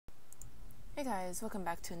Hey guys, welcome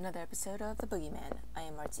back to another episode of the Boogieman. I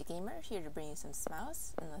am Artsi Gamer, here to bring you some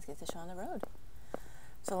smiles, and let's get the show on the road.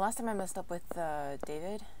 So last time I messed up with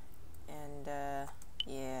David, and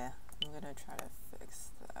yeah, I'm gonna try to fix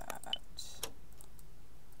that.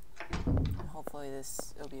 And hopefully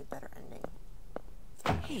it'll be a better ending.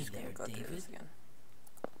 Hey there, David.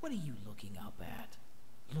 What are you looking up at?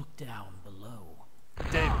 Look down below.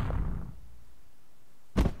 David!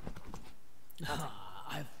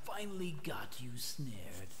 I finally got you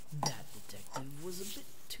snared. That detective was a bit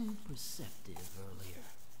too perceptive earlier.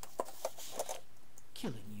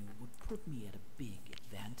 Killing you would put me at a big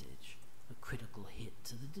advantage. A critical hit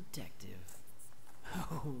to the detective.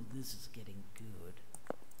 Oh, this is getting good.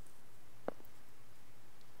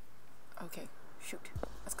 Okay, shoot.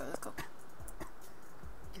 Let's go.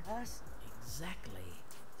 Yes? Exactly.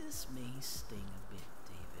 This may sting a bit,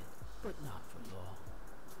 David, but not for long.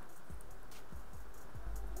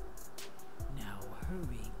 Now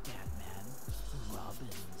hurry, Batman.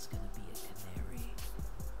 Robin's gonna be a canary.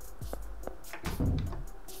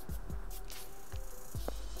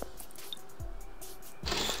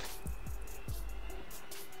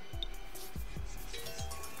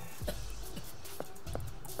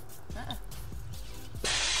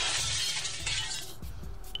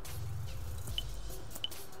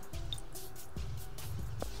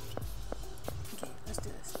 Okay, let's do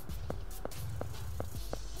this.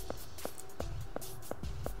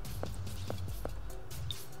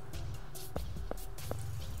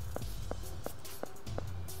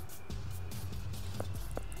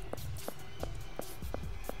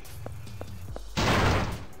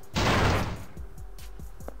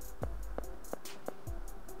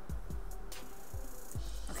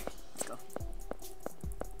 Okay, let's go.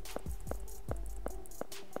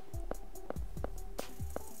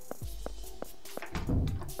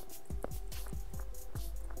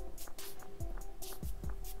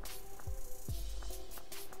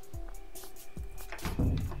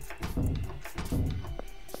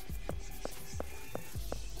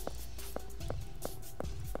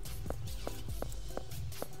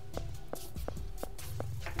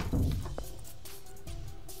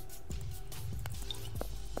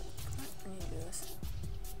 I need to do this.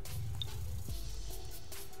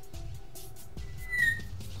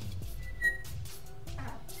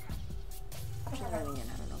 Actually, then again,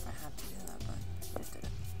 I don't know if I have to do that, but I just did it.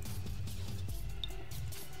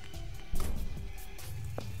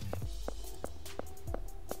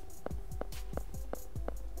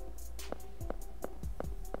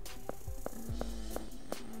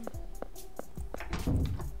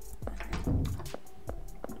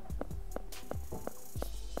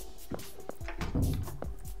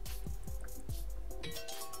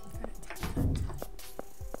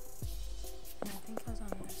 I think I was on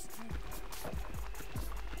this side. Right.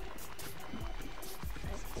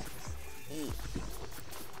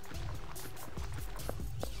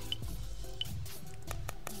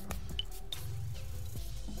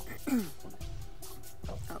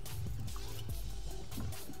 Oh.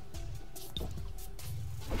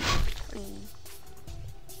 Free.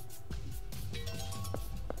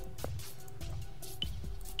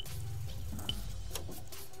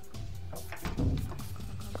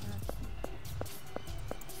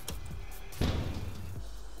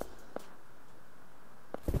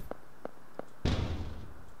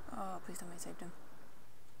 Oh, please tell me I saved him.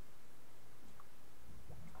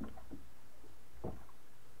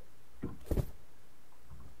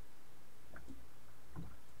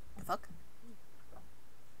 The fuck?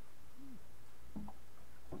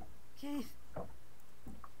 Keith!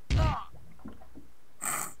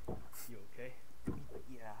 You okay?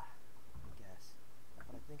 Yeah, I guess.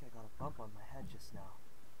 But I think I got a bump on my head just now.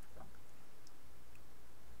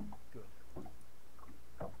 Good.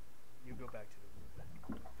 You go back to the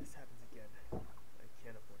room. If this happens again, I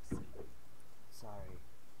can't afford to save you. Sorry.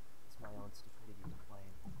 It's my own stupidity to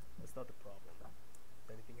blame. That's not the problem. If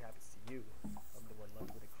anything happens to you, I'm the one left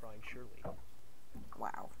with it crying Shirley.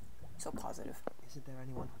 Wow. So positive. Isn't there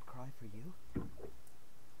anyone who'd cry for you?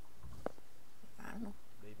 I don't know.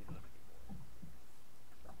 Maybe not anymore.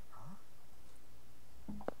 Huh?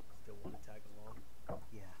 Still want to tag along?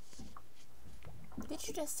 Yeah. Did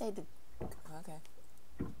you just say the... Okay.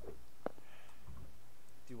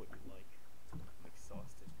 Do what you like. I'm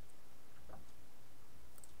exhausted.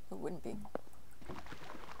 Who wouldn't be?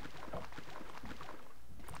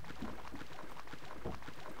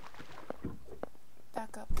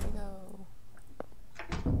 Back up we go.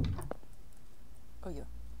 Oh, yeah.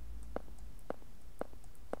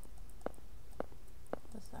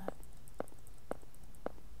 What's that?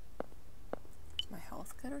 My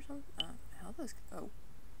health good or something? My health is... Oh.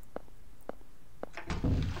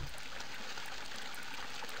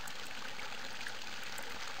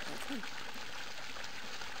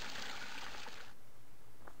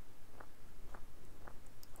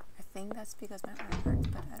 that's because my arm hurts,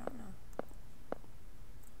 but I don't know.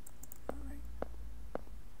 Alright.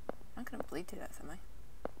 I'm not gonna bleed to death, am I?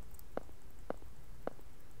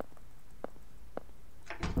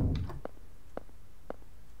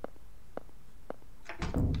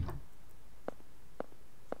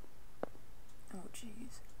 Oh,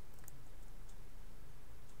 jeez.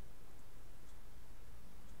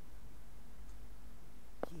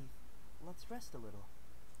 Keith, let's rest a little.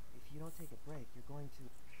 If you don't take a break, you're going to...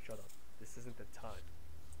 Shut up. This isn't the time.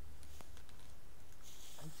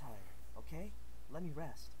 I'm tired, okay? Let me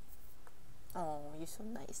rest. Oh, you're so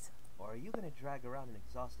nice. Or are you gonna drag around an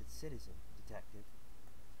exhausted citizen, detective?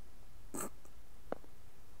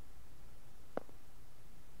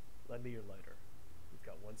 Lend me your lighter. We've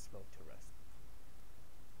got one smoke to rest.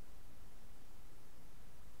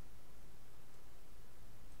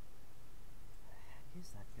 The heck is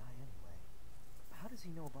that guy anyway? How does he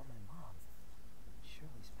know about my mom?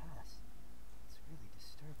 Shirley's past. It's really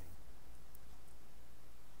disturbing.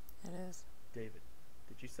 It is. David,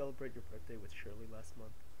 did you celebrate your birthday with Shirley last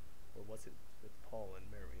month? Or was it with Paul and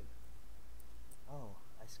Marion? Oh,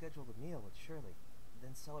 I scheduled a meal with Shirley,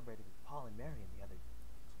 then celebrated with Paul and Marion the other...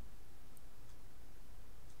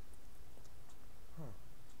 Huh.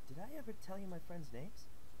 Did I ever tell you my friends' names?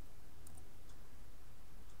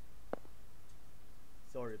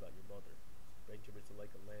 Sorry about your mother. Benjamin's like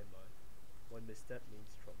a landmine. One misstep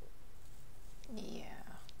means trouble. Yeah.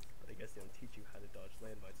 But I guess they don't teach you how to dodge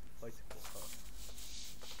landmines in flight school, huh?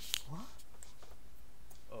 What?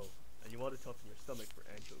 Oh, and you want to toughen your stomach for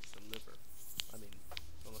anchovies and liver. I mean,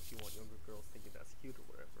 unless you want younger girls thinking that's cute or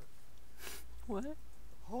whatever. What?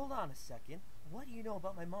 Hold on a second. What do you know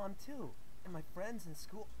about my mom, too? And my friends in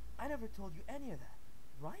school? I never told you any of that,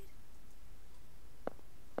 right?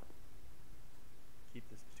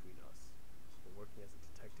 Keep this between us. Been working as a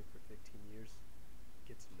detective for 15 years.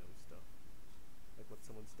 Get to know stuff. Like what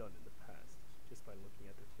someone's done in the past, just by looking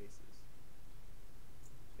at their faces.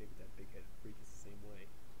 Maybe that big-headed freak is the same way.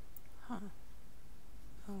 Huh.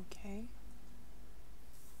 Okay.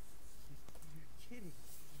 You're kidding,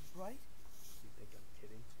 right? You think I'm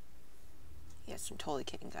kidding? Yes, I'm totally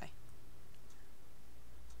kidding, guy.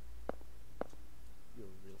 You're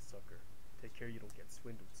a real sucker. Take care you don't get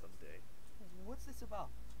swindled someday. What's this about?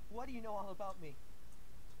 What do you know all about me?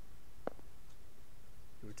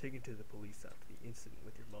 You were taken to the police after the incident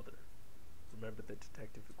with your mother. Remember the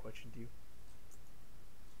detective who questioned you?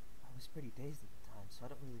 I was pretty dazed at the time, so I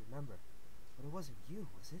don't really remember. But it wasn't you,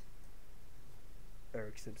 was it?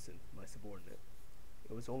 Eric Simpson, my subordinate.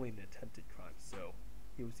 It was only an attempted crime, so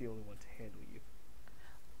he was the only one to handle you.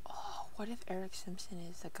 Oh, what if Eric Simpson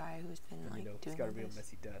is the guy who's been, And like, you know, doing he's got a all real this?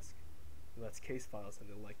 messy desk. He lets case files and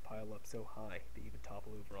they'll like pile up so high they even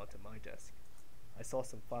topple over onto my desk. I saw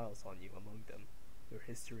some files on you among them. Your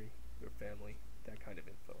history, your family, that kind of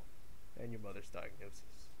info. And your mother's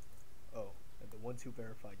diagnosis. Oh, and the ones who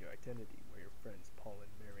verified your identity were your friends Paul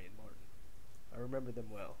and Marion Martin. I remember them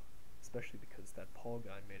well, especially because that Paul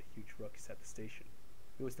guy made a huge ruckus at the station.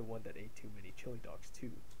 He was the one that ate too many chili dogs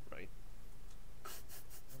too, right?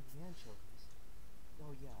 And the anchovies.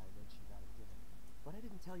 Oh yeah, I mentioned that at dinner. But I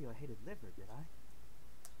didn't tell you I hated liver, did I?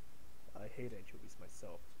 I hate anchovies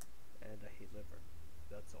myself, and I hate liver.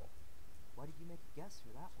 That's all. Why did you make a guess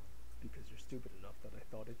for that one? Because you're stupid enough that I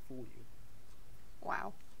thought it'd fool you.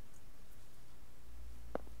 Wow.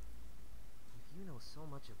 If you know so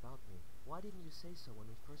much about me, why didn't you say so when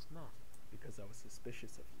we first met? Because I was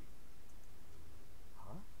suspicious of you.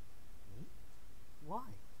 Huh? Me?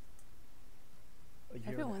 Why? A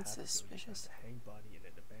year Everyone's and a half suspicious. ago, you found a hanged body in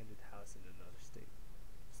an abandoned house in another state.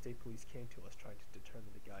 State police came to us trying to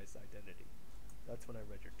determine the guy's identity. That's when I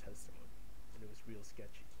read your testimony, and it was real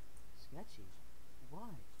sketchy. Sketchy?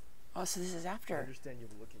 Why? Oh, so this is I after. understand you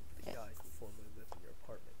were looking for the guy who formerly lived in your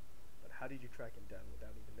apartment, but how did you track him down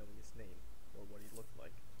without even knowing his name, or what he looked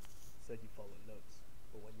like? You said you followed notes,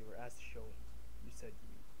 but when you were asked to show him, you said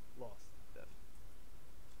you lost them.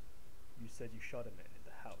 You said you shot a man in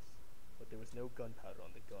the house, but there was no gunpowder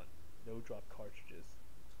on the gun, no dropped cartridges,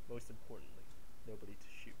 most importantly, nobody to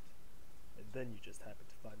shoot. And then you just happened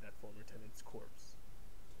to find that former tenant's corpse.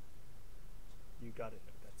 You gotta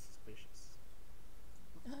know that's suspicious.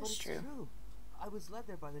 But That's it's true. I was led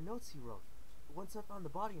there by the notes he wrote. Once I found the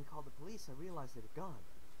body and called the police, I realized they were gone.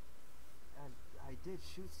 And I did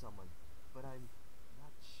shoot someone, but I'm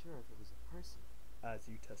not sure if it was a person. As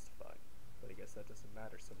you testified, but I guess that doesn't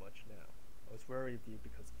matter so much now. I was wary of you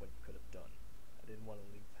because of what you could have done. I didn't want to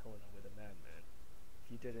leave Helena with a madman. If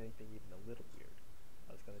you did anything even a little weird,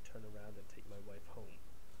 I was gonna turn around and take my wife home.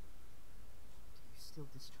 Do you still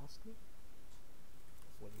distrust me?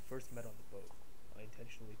 When we first met on the boat, I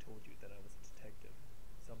intentionally told you that I was a detective.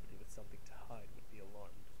 Somebody with something to hide would be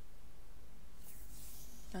alarmed.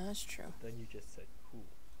 Oh, that's true. Then you just said cool,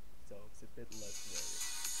 so I was a bit less worried.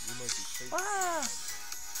 You might be crazy,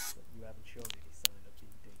 but you haven't shown any sign of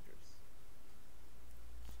being dangerous.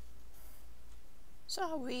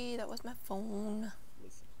 Sorry, that was my phone.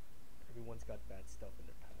 Listen, everyone's got bad stuff in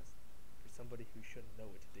their past. For somebody who shouldn't know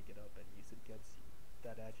it to dig it up and use it against you,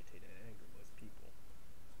 that agitate and anger most people.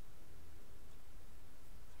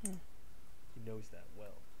 He knows that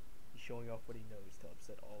well. He's showing off what he knows to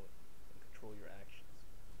upset all of you and control your actions.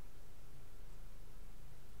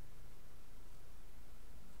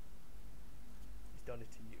 He's done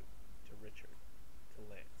it to you, to Richard, to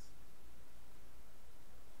Lance.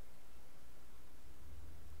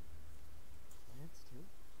 Lance, too?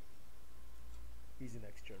 He's an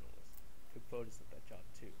ex-journalist. Took photos of that job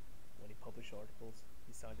too. When he published articles,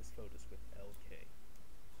 he signed his photos with LK.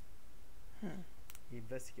 He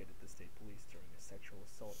investigated the state police during a sexual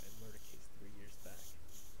assault and murder case 3 years back,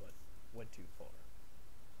 but went too far.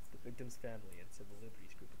 The victim's family and civil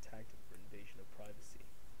liberties group attacked him for invasion of privacy,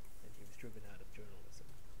 and he was driven out of journalism.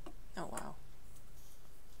 Oh, wow.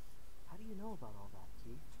 How do you know about all that,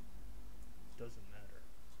 Keith? Doesn't matter.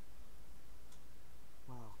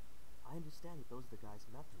 Well, I understand he throws the guy's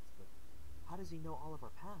methods, but how does he know all of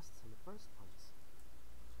our pasts in the first place?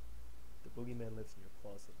 The boogeyman lives in your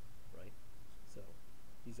closet, right? So,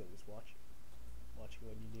 he's always watching. Watching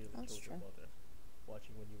when you nearly killed your mother.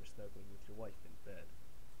 Watching when you were snuggling with your wife in bed.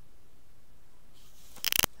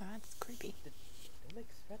 Oh, that's creepy. Don't make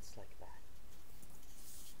threats like that.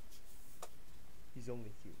 He's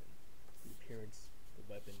only human. The appearance, the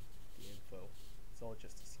weapon, the info, it's all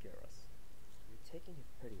just to scare us. You're taking it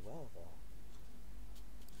pretty well, though.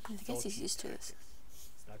 I guess he's used to this.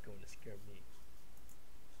 It's not going to scare me.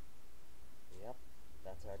 Yep,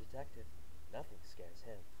 that's our detective. Nothing scares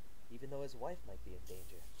him, even though his wife might be in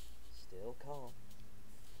danger. Still calm.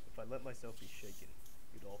 If I let myself be shaken,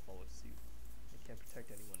 you'd all follow suit. I can't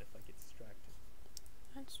protect anyone if I get distracted.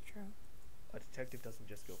 That's true. A detective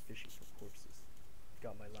doesn't just go fishing for corpses. I've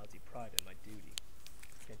got my lousy pride and my duty.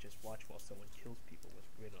 I can't just watch while someone kills people with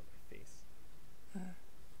a grin on their face.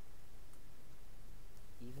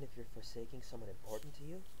 Even if you're forsaking someone important to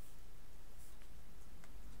you?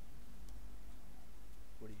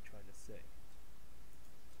 What are you trying to say?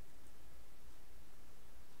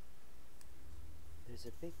 There's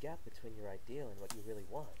a big gap between your ideal and what you really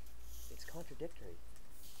want. It's contradictory.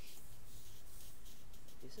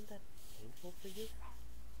 Isn't that painful for you?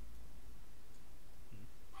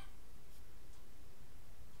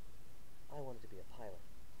 I wanted to be a pilot,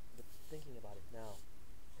 but thinking about it now,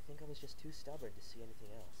 I think I was just too stubborn to see anything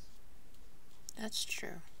else. That's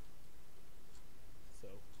true. So?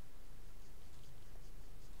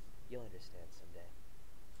 You'll understand someday.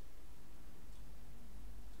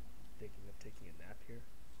 Thinking of taking a nap here?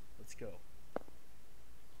 Let's go.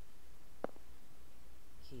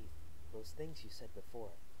 Keith, those things you said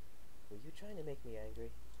before, were you trying to make me angry?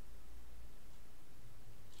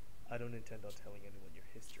 I don't intend on telling anyone your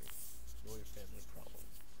history, nor your family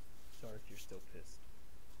problems. Sorry if you're still pissed.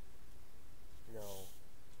 No,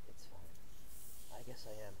 it's fine. I guess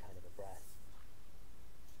I am kind of a brat.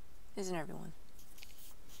 Isn't everyone?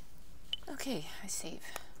 Okay, I save.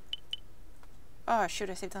 Oh shoot,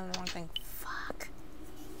 I saved on the wrong thing. Fuck.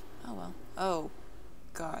 Oh well. Oh,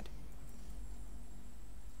 God.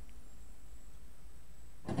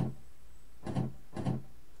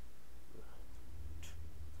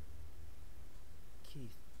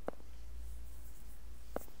 Keith.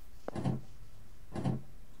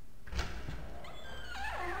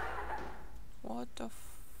 What the f...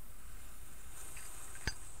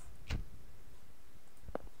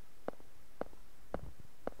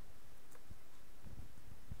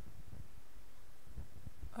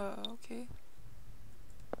 okay.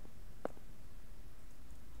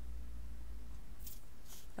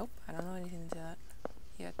 Nope, I don't know anything to that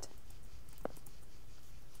yet.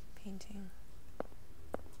 Painting.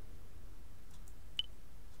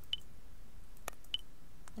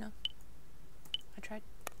 No. I tried.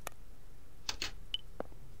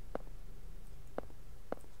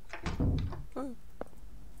 Ooh.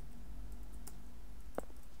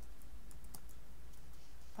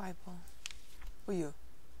 Bible. Oh, you.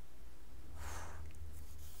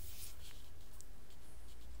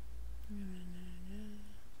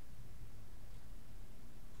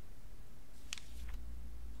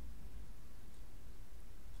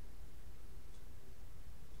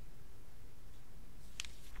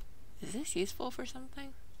 Is this useful for something?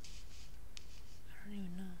 I don't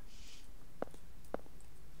even know.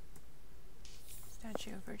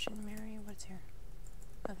 Statue of Virgin Mary, what's here?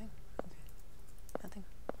 Nothing. Okay. Nothing.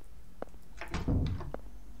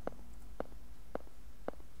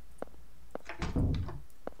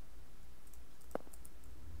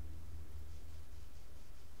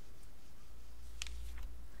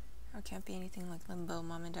 It can't be anything like limbo.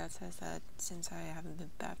 Mom and Dad says that since I haven't been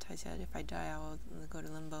baptized yet, if I die, I will go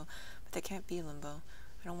to limbo. But that can't be limbo.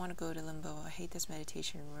 I don't want to go to limbo. I hate this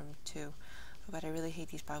meditation room too. But I really hate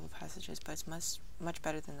these Bible passages. But it's much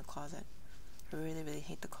better than the closet. I really, really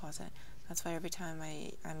hate the closet. That's why every time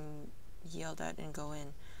I'm yelled at and go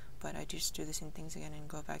in, but I just do the same things again and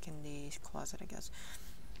go back in the closet, I guess.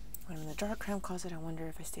 When I'm in the dark, cramped closet, I wonder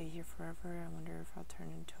if I stay here forever. I wonder if I'll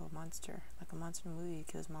turn into a monster, like a monster movie.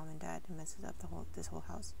 Kills Mom and Dad and messes up this whole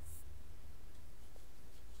house.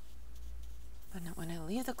 But now, when I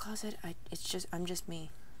leave the closet, I'm just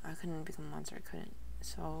me. I couldn't become a monster. I couldn't.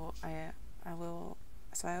 So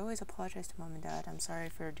I always apologize to Mom and Dad. I'm sorry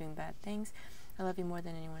for doing bad things. I love you more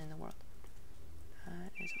than anyone in the world.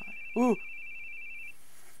 That is odd. Ooh.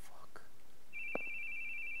 Fuck.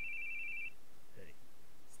 Hey,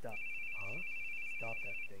 stop. Huh? Stop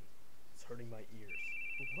that thing. It's hurting my ears.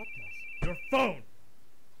 What does? Your phone!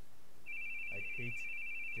 I hate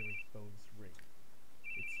hearing phones ring.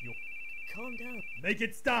 It's your... Calm down. Make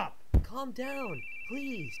it stop! Calm down,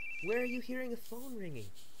 please. Where are you hearing a phone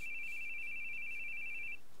ringing?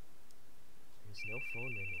 There's no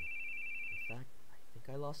phone ringing. In fact, I think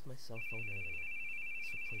I lost my cell phone earlier.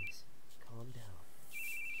 So please, calm down.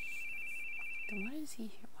 Then what is he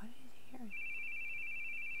here? What is he hearing?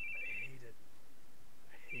 I hate it.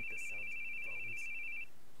 I hate the sounds of phones.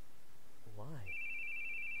 Why?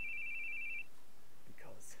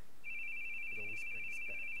 Because it always brings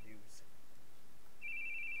bad news.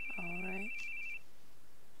 Alright.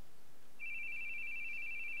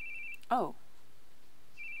 Oh.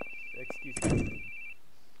 Excuse me.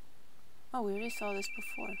 Oh, we already saw this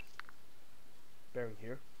before. Bearing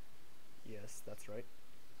here? Yes, that's right.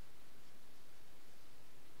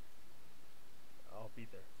 I'll be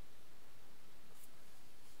there.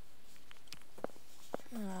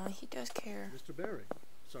 Aw, he does care. Mr. Baring,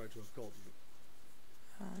 sorry to have called you.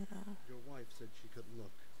 Oh no. Your wife said she couldn't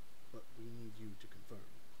look, but we need you to confirm.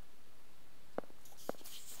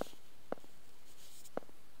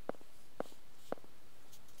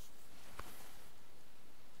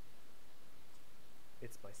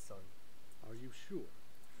 It's my son. Are you sure?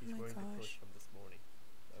 He's Oh my wearing the clothes gosh. from this morning.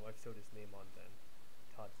 My wife sewed his name on them.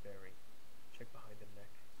 Todd Baring. Check behind the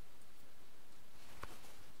neck.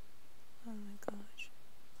 Oh my gosh.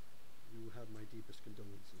 You have my deepest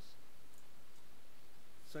condolences.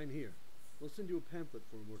 Sign here. We'll send you a pamphlet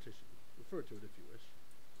for a mortician. Refer to it if you wish.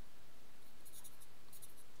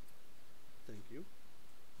 Thank you.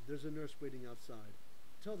 There's a nurse waiting outside.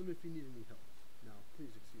 Tell them if you need any help. Now,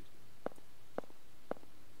 please excuse me.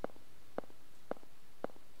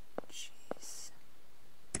 Jeez.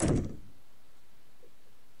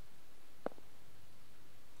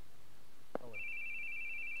 Owen.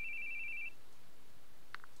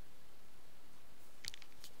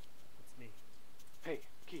 It's me. Hey,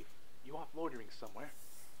 Keith, you off loitering somewhere?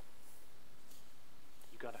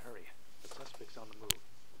 You gotta hurry. The suspect's on the move.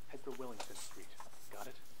 Head for Wellington Street. Got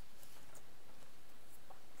it?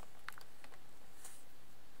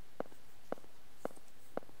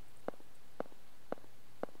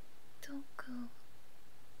 Don't go.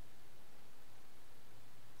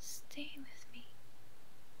 Stay with me.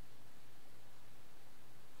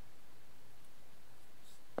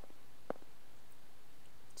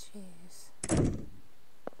 Jeez.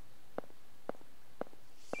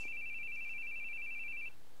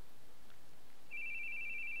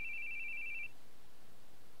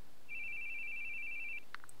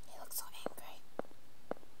 He looks so angry.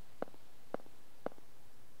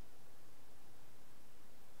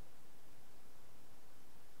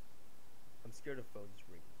 I'm scared of phones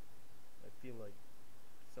ringing. I feel like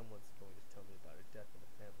someone's going to tell me about a death in the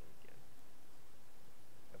family again.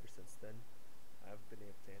 Ever since then, I haven't been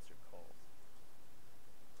able to answer calls.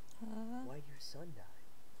 Why'd your son die?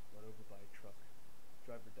 Run over by a truck.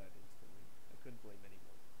 Driver died instantly. I couldn't blame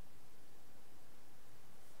anyone.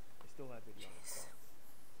 I still have video on his phone.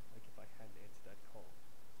 Like if I hadn't answered that call,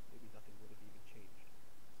 maybe nothing would have even changed.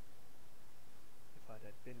 If I'd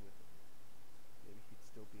had been with him, maybe he'd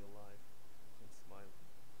still be alive and smiling.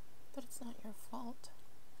 But it's not your fault.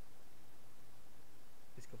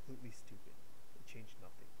 It's completely stupid. It changed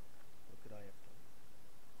nothing. What could I have done?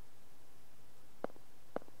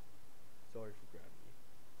 Sorry for grabbing you.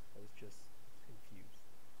 I was just confused.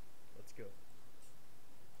 Let's go.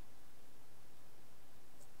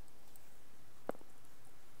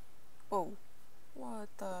 Whoa. What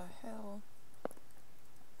the hell?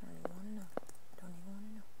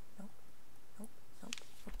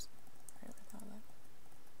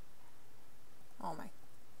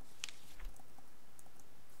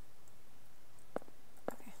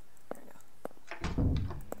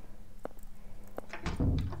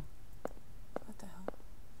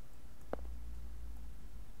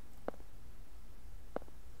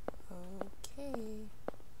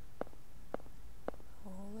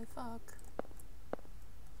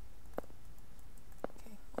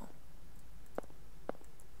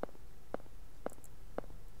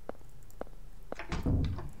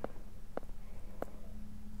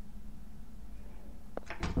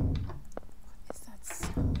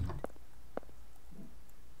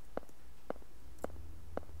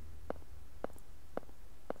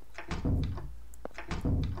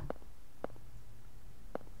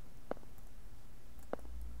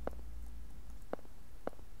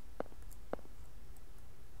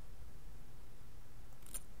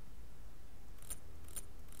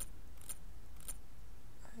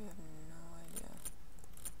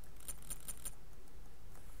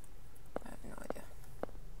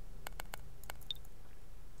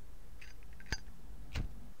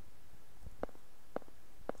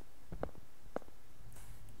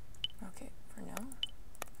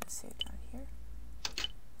 Save down here.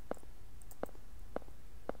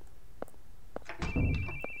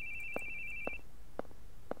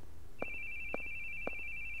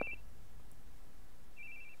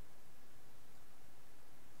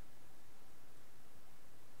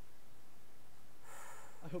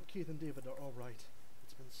 I hope Keith and David are all right.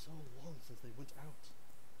 It's been so long since they went out.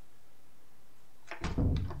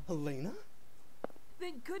 Helena?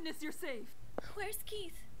 Thank goodness you're safe. Where's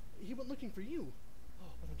Keith? He went looking for you.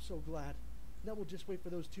 Oh, but I'm so glad. Now we'll just wait for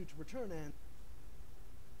those two to return and...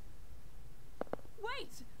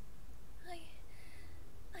 Wait!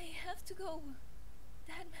 I have to go.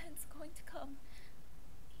 That man's going to come.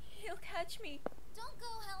 He'll catch me. Don't go,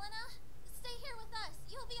 Helena. Stay here with us.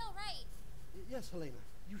 You'll be all right. Yes, Helena.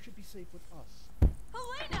 You should be safe with us.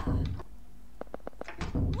 Helena!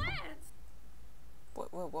 Lance!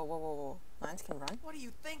 Whoa. Lance can run? What are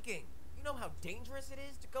you thinking? You know how dangerous it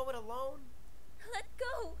is to go it alone? Let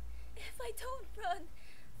go. If I don't run,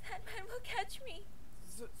 that man will catch me.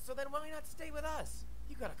 So then why not stay with us?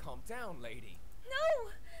 You gotta calm down, lady. No!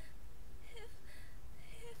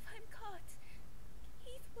 If I'm caught,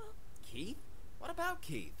 Keith will... Keith? What about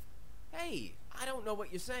Keith? Hey, I don't know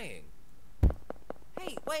what you're saying.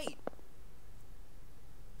 Hey, wait!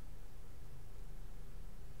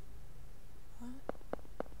 What?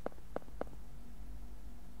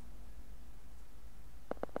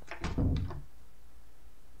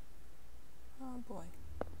 Oh boy.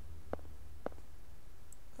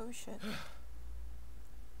 Oh shit.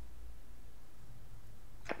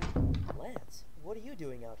 Lance, what are you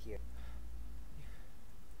doing out here?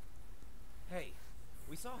 Hey,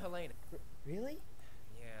 we saw Helena. Really?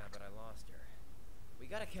 Yeah, but I lost her. We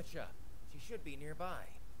gotta catch up. She should be nearby.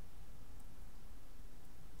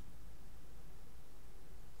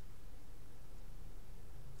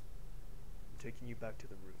 I'm taking you back to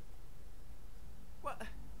the room. What?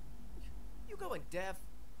 You going deaf?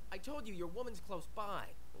 I told you your woman's close by.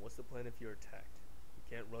 And what's the plan if you're attacked?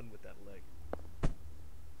 You can't run with that leg.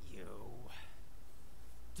 You...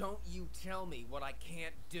 Don't you tell me what I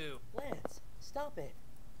can't do. Lance, stop it.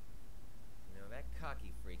 You know, that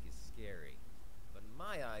cocky freak is scary. But in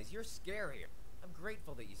my eyes, you're scarier. I'm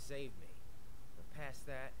grateful that you saved me. But past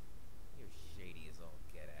that, you're shady as all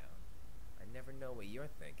get out. I never know what you're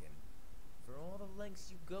thinking. For all the lengths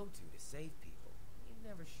you go to save people, you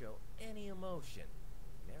never show any emotion.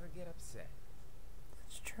 You never get upset.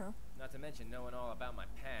 That's true. Not to mention knowing all about my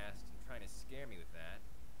past and trying to scare me with that.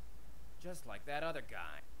 Just like that other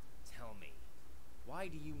guy. Tell me, why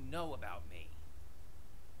do you know about me?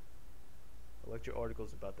 I liked your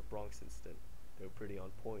articles about the Bronx incident. They were pretty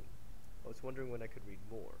on point. I was wondering when I could read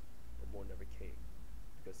more, but more never came,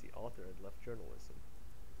 because the author had left journalism.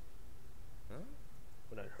 Huh?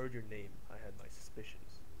 When I heard your name, I had my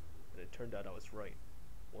suspicions, and it turned out I was right.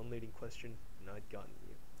 One leading question, and I'd gotten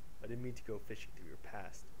you. I didn't mean to go fishing through your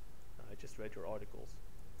past. I just read your articles,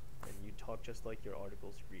 and you talk just like your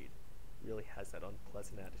articles read. Really has that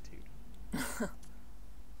unpleasant attitude.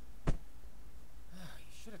 You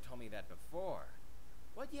should have told me that before.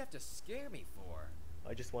 What'd you have to scare me for?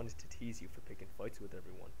 I just wanted to tease you for picking fights with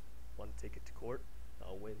everyone. Want to take it to court?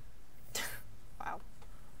 I'll win. Wow.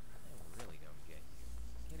 I really don't get you.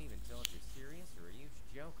 Can't even tell if you're serious or a huge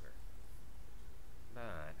joker.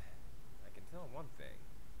 But I can tell one thing.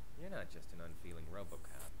 You're not just an unfeeling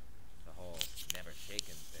RoboCop. The whole never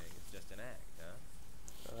shaken thing is just an act, huh?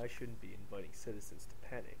 I shouldn't be inviting citizens to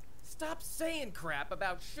panic. Stop saying crap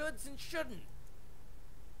about shoulds and shouldn't!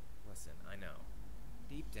 Listen, I know.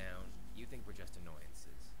 Deep down, you think we're just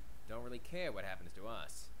annoyances. Don't really care what happens to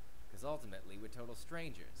us. Because ultimately, we're total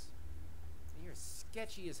strangers. You're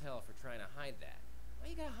sketchy as hell for trying to hide that. Why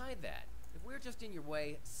you gotta hide that? If we're just in your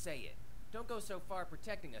way, say it. Don't go so far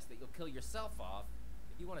protecting us that you'll kill yourself off.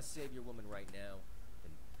 If you want to save your woman right now,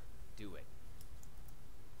 then do it.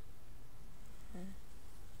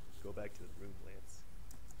 Go back to the room, Lance.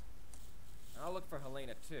 I'll look for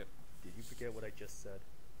Helena too. Did you forget what I just said?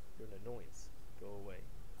 You're an annoyance. Go away.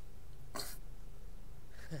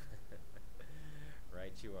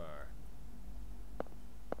 Right you are.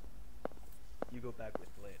 You go back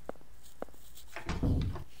with Glenn.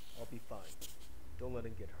 I'll be fine. Don't let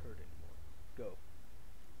him get hurt anymore. Go.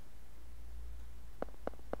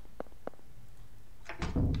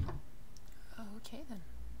 Okay then.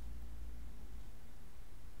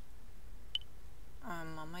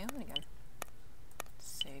 I'm on my own again.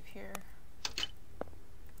 Save here.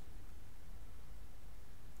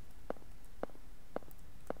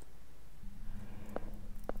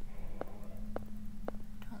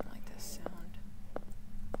 Don't like this sound.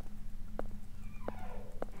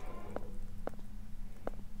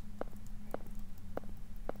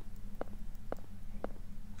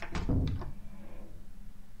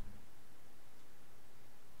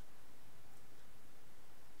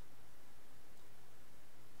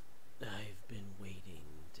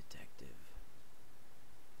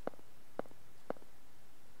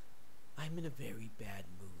 I'm in a very bad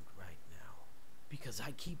mood right now, because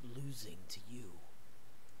I keep losing to you.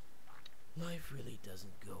 Life really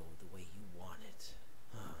doesn't go the way you want it.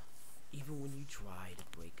 Even when you try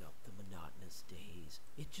to break up the monotonous days,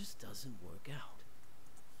 it just doesn't work out.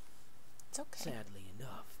 It's okay. Sadly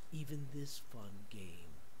enough, even this fun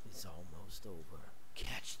game is almost over.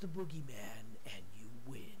 Catch the boogeyman and you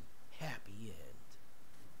win. Happy end.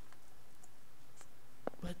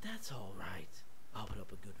 But that's alright. I'll put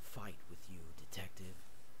up a good fight with you, detective.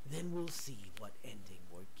 Then we'll see what ending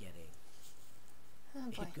we're getting.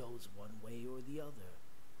 Oh boy. It goes one way or the other.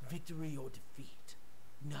 Victory or defeat.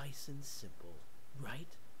 Nice and simple,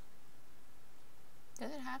 right?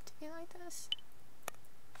 Does it have to be like this?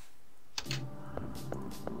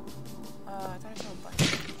 I thought I saw a button.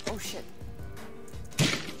 Oh shit. Do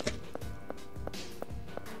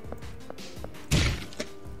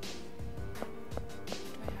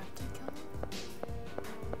I have to kill him?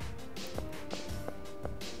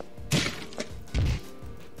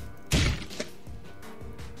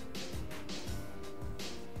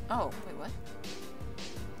 Oh, wait, what?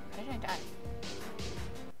 How did I die?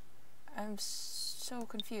 I'm so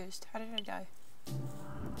confused. How did I die?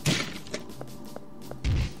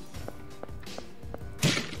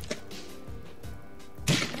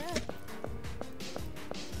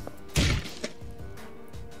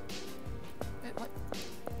 Wait, what?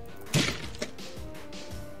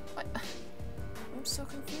 What? I'm so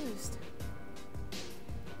confused.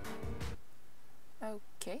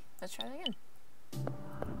 Okay, let's try it again.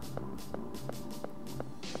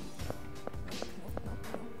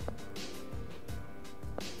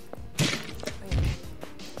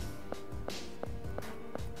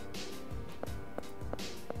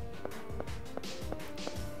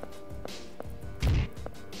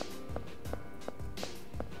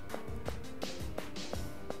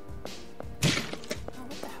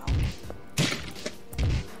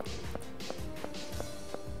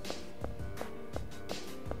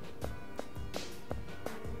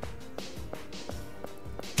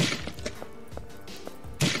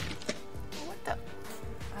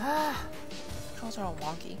 Controls are all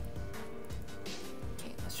wonky.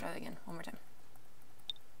 Okay, let's try that again. One more time.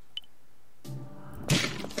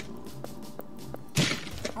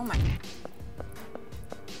 Oh my.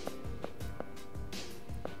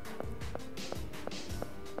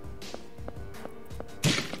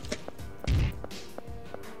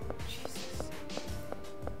 Jesus.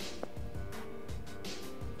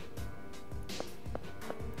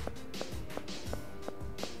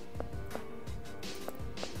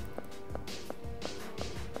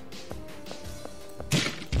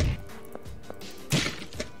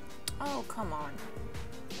 Oh, come on.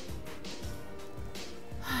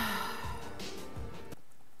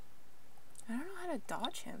 I don't know how to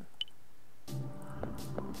dodge him.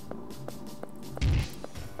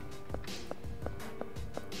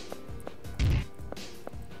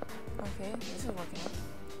 Okay, this is working out.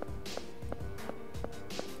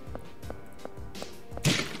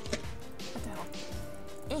 What the hell?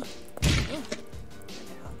 What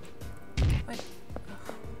the hell? What? Ugh.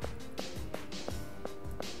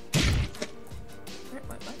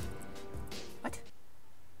 What? What?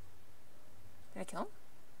 Did I kill him?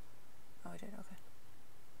 Oh, I did, okay.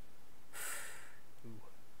 Who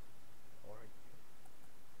are you?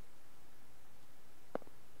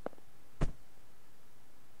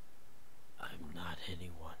 I'm not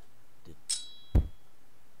anyone.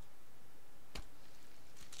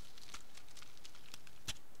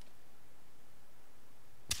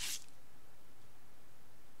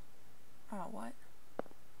 Oh, what?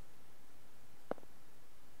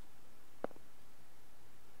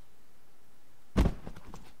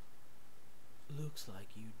 Looks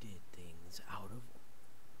like you did things out of...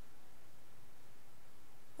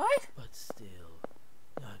 What? But still,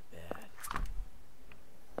 not bad.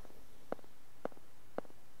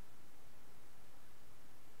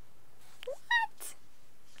 What?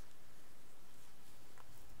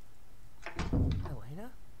 Elena?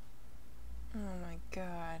 Oh my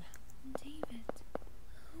god. David,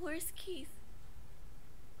 where's Keith?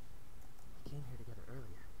 He came here together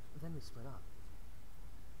earlier, but then we split up.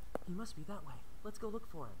 He must be that way. Let's go look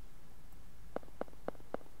for him.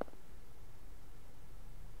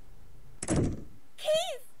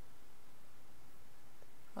 Keith!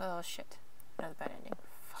 Well, shit. Another bad ending.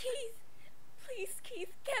 Fuck. Keith! Please,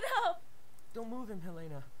 Keith, get up! Don't move him,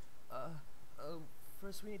 Helena.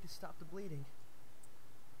 First we need to stop the bleeding.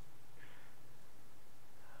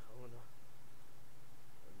 Helena.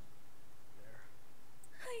 I'm there.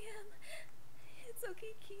 I am. It's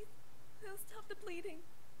okay, Keith. I'll stop the bleeding.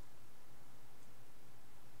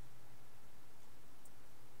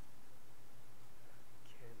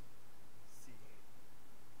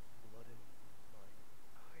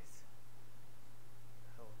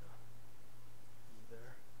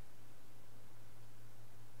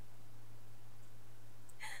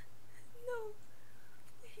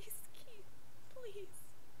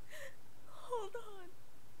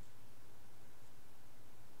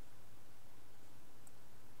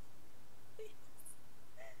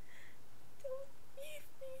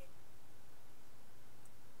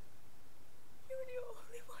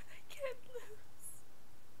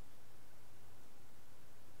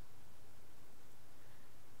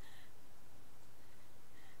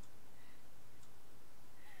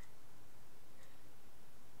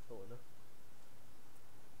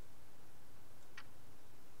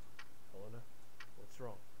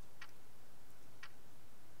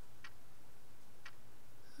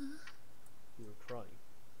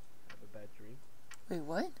 dream? Wait,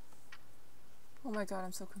 what? Oh my god,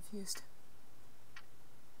 I'm so confused.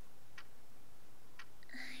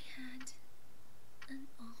 I had an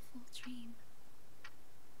awful dream.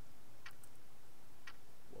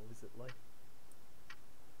 What was it like?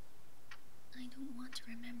 I don't want to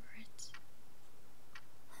remember it.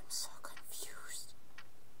 I'm so confused.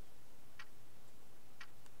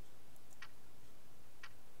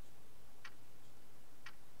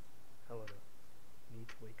 Helena, need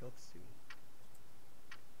to wake up soon.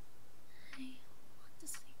 I want to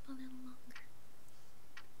sleep a little longer.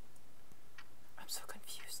 I'm so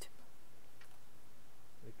confused.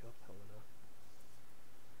 Wake up, Helena.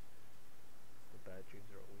 The bad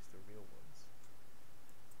dreams are always the real ones.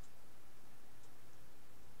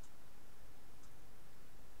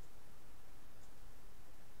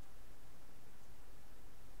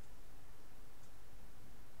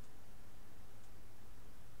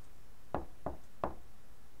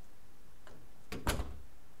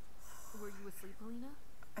 Were you asleep, Helena?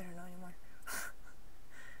 I don't know anymore.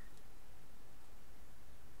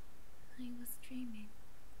 I was dreaming.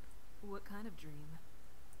 What kind of dream?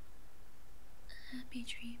 A happy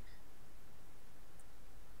dream.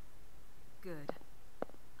 Good.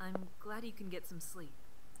 I'm glad you can get some sleep.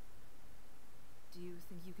 Do you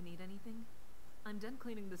think you can eat anything? I'm done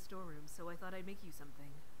cleaning the storeroom, so I thought I'd make you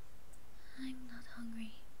something. I'm not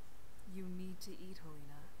hungry. You need to eat,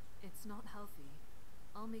 Helena. It's not healthy.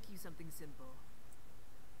 I'll make you something simple.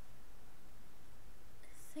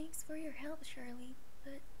 Thanks for your help, Shirley,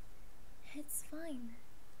 but it's fine.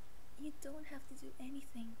 You don't have to do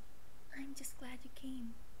anything. I'm just glad you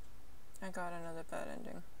came. I got another bad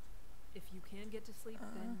ending. If you can get to sleep,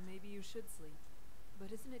 then maybe you should sleep.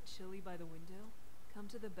 But isn't it chilly by the window? Come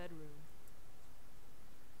to the bedroom.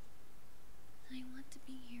 I want to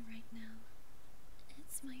be here right now.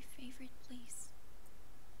 It's my favorite place.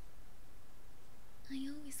 I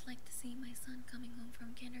always like to see my son coming home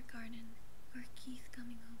from kindergarten, or Keith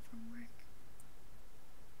coming home from work.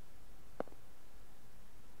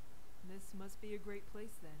 This must be a great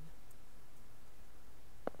place then.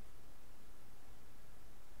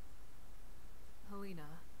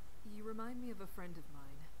 Helena, you remind me of a friend of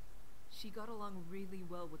mine. She got along really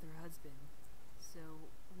well with her husband. So,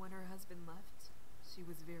 when her husband left, she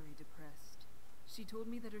was very depressed. She told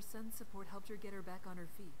me that her son's support helped her get her back on her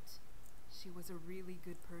feet. She was a really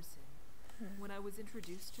good person. When I was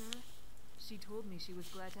introduced to her, she told me she was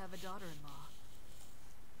glad to have a daughter-in-law.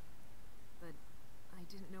 But I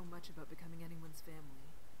didn't know much about becoming anyone's family.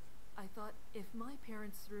 I thought, if my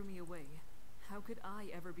parents threw me away, how could I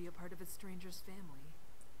ever be a part of a stranger's family?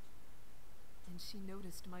 And she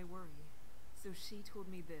noticed my worry, so she told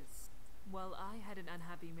me this. While I had an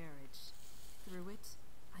unhappy marriage, through it,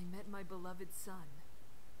 I met my beloved son.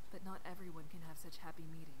 But not everyone can have such happy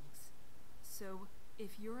meetings. So,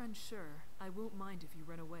 if you're unsure, I won't mind if you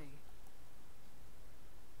run away.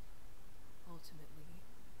 Ultimately,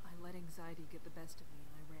 I let anxiety get the best of me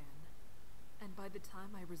and I ran. And by the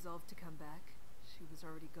time I resolved to come back, she was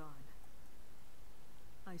already gone.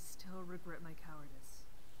 I still regret my cowardice,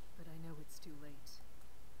 but I know it's too late.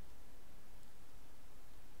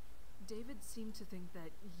 David seemed to think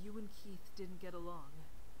that you and Keith didn't get along,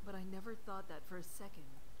 but I never thought that for a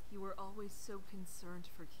second. You were always so concerned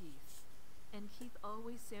for Keith. And Keith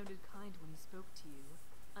always sounded kind when he spoke to you.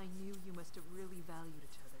 I knew you must have really valued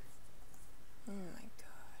each other. Oh my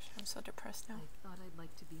gosh, I'm so depressed now. I thought I'd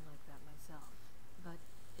like to be like that myself, but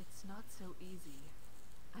it's not so easy.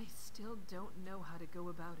 I still don't know how to go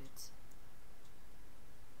about it.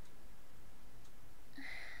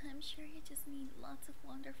 I'm sure you just need lots of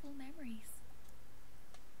wonderful memories.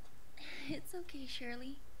 It's okay,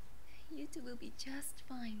 Shirley. You two will be just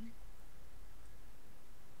fine.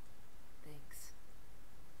 Thanks.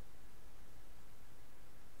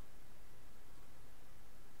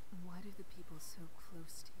 Why do the people so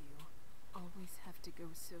close to you always have to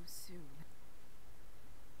go so soon?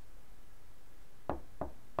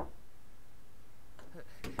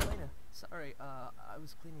 Helena, sorry, I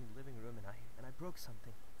was cleaning the living room and I broke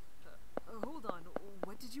something. Hold on,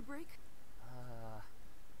 what did you break?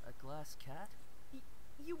 A glass cat?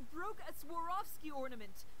 You broke a Swarovski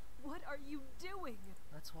ornament! What are you doing?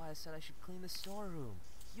 That's why I said I should clean the storeroom.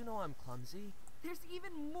 You know I'm clumsy. There's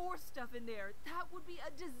even more stuff in there. That would be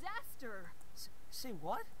a disaster. Say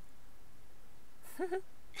what? You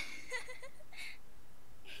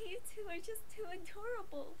two are just too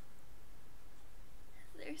adorable.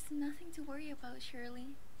 There's nothing to worry about,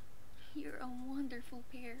 Shirley. You're a wonderful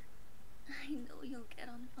pair. I know you'll get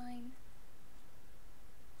on fine.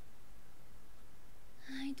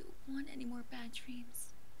 I don't want any more bad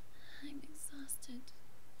dreams. I'm exhausted.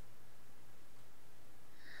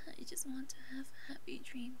 just want to have happy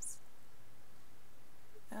dreams.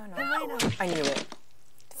 Oh no. I knew it.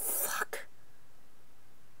 Fuck.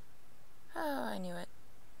 Oh, I knew it.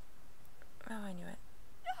 Oh, I knew it.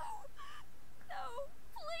 No! No!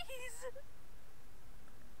 Please!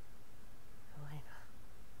 Elena.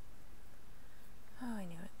 Oh, I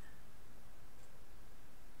knew it.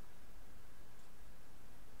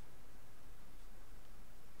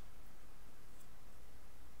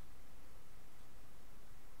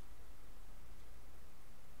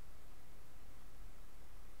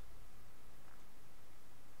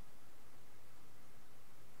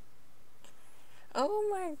 Oh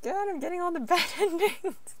my god, I'm getting all the bad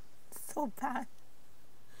endings. So bad.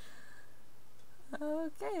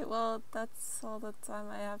 Okay, well, that's all the time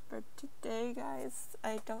I have for today, guys.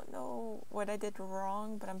 I don't know what I did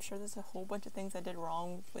wrong, but I'm sure there's a whole bunch of things I did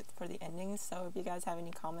wrong for the endings. So if you guys have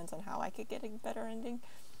any comments on how I could get a better ending,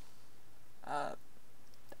 I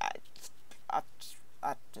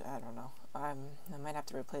don't know. I might have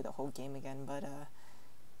to replay the whole game again, but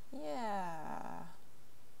yeah.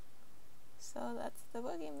 So that's the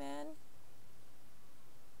Boogieman.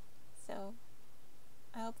 So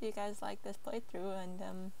I hope you guys like this playthrough,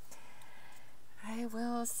 and I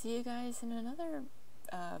will see you guys in another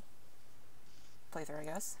playthrough, I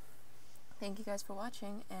guess. Thank you guys for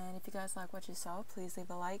watching, and if you guys like what you saw, please leave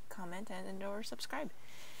a like, comment, and or subscribe.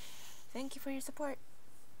 Thank you for your support.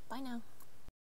 Bye now.